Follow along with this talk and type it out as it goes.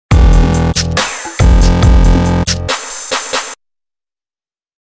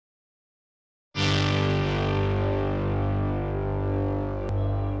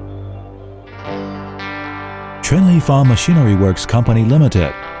Fa Machinery Works Company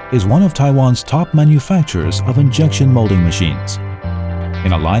Limited is one of Taiwan's top manufacturers of injection molding machines.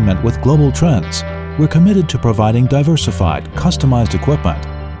 In alignment with global trends, we're committed to providing diversified, customized equipment,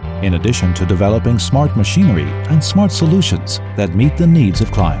 in addition to developing smart machinery and smart solutions that meet the needs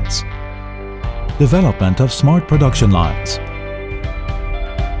of clients. Development of smart production lines.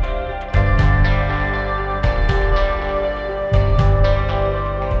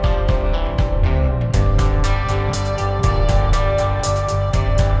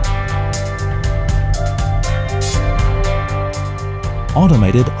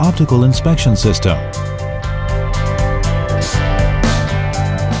 Automated optical inspection system.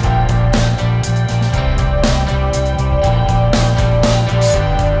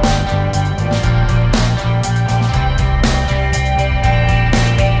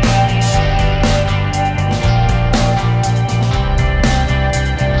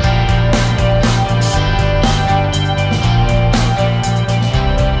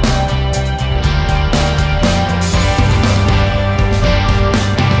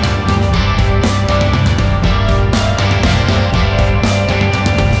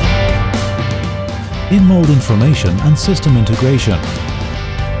 In-mold information and system integration.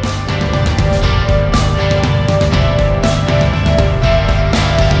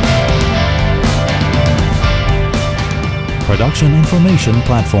 Production information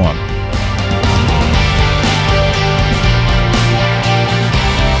platform.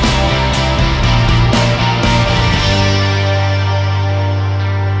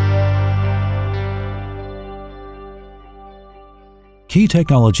 Key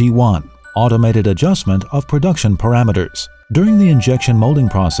Technology 1. Automated adjustment of production parameters. During the injection molding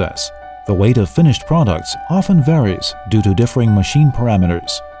process, the weight of finished products often varies due to differing machine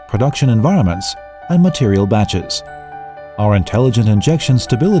parameters, production environments, and material batches. Our intelligent injection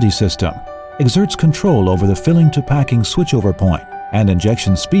stability system exerts control over the filling to packing switchover point and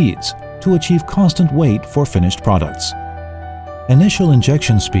injection speeds to achieve constant weight for finished products. Initial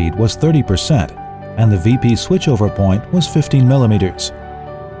injection speed was 30% and the VP switchover point was 15 millimeters.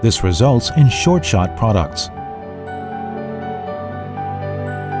 This results in short-shot products.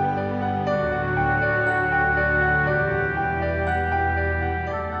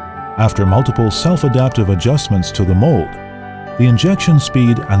 After multiple self-adaptive adjustments to the mold, the injection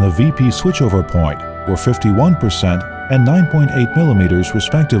speed and the VP switchover point were 51% and 9.8 millimeters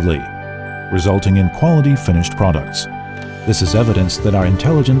respectively, resulting in quality finished products. This is evidence that our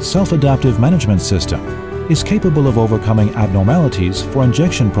intelligent self-adaptive management system is capable of overcoming abnormalities for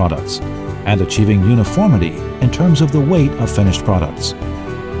injection products and achieving uniformity in terms of the weight of finished products.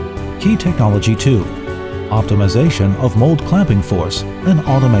 Key Technology 2. Optimization of mold clamping force and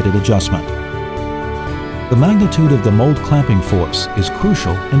automated adjustment. The magnitude of the mold clamping force is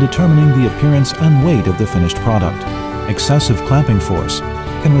crucial in determining the appearance and weight of the finished product. Excessive clamping force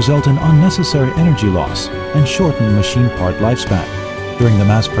can result in unnecessary energy loss and shorten machine part lifespan. During the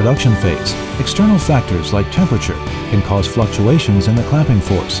mass production phase, external factors like temperature can cause fluctuations in the clamping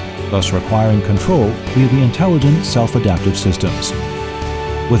force, thus requiring control via the intelligent self-adaptive systems.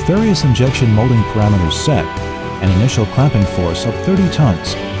 With various injection molding parameters set, an initial clamping force of 30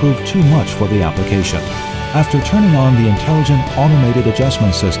 tons proved too much for the application. After turning on the intelligent automated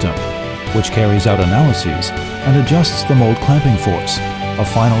adjustment system, which carries out analyses and adjusts the mold clamping force, a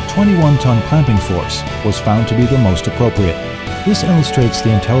final 21-ton clamping force was found to be the most appropriate. This illustrates the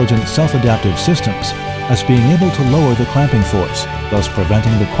intelligent self-adaptive systems as being able to lower the clamping force, thus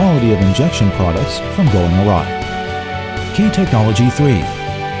preventing the quality of injection products from going awry. Key Technology 3.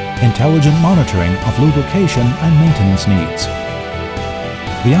 Intelligent monitoring of lubrication and maintenance needs.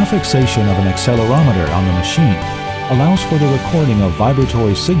 The affixation of an accelerometer on the machine allows for the recording of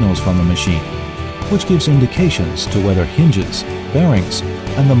vibratory signals from the machine, which gives indications to whether hinges, bearings,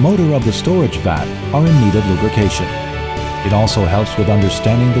 and the motor of the storage vat are in need of lubrication. It also helps with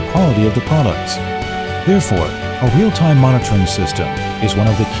understanding the quality of the products. Therefore, a real-time monitoring system is one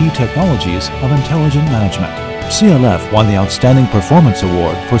of the key technologies of intelligent management. CLF won the Outstanding Performance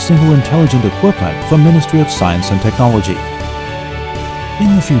Award for Single Intelligent Equipment from Ministry of Science and Technology.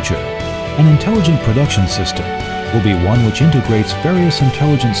 In the future, an intelligent production system will be one which integrates various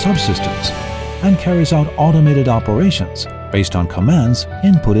intelligent subsystems and carries out automated operations based on commands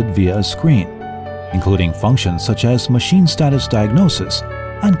inputted via a screen, including functions such as machine status diagnosis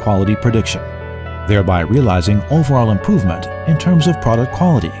and quality prediction, thereby realizing overall improvement in terms of product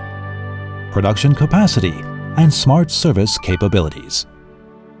quality, production capacity, and smart service capabilities.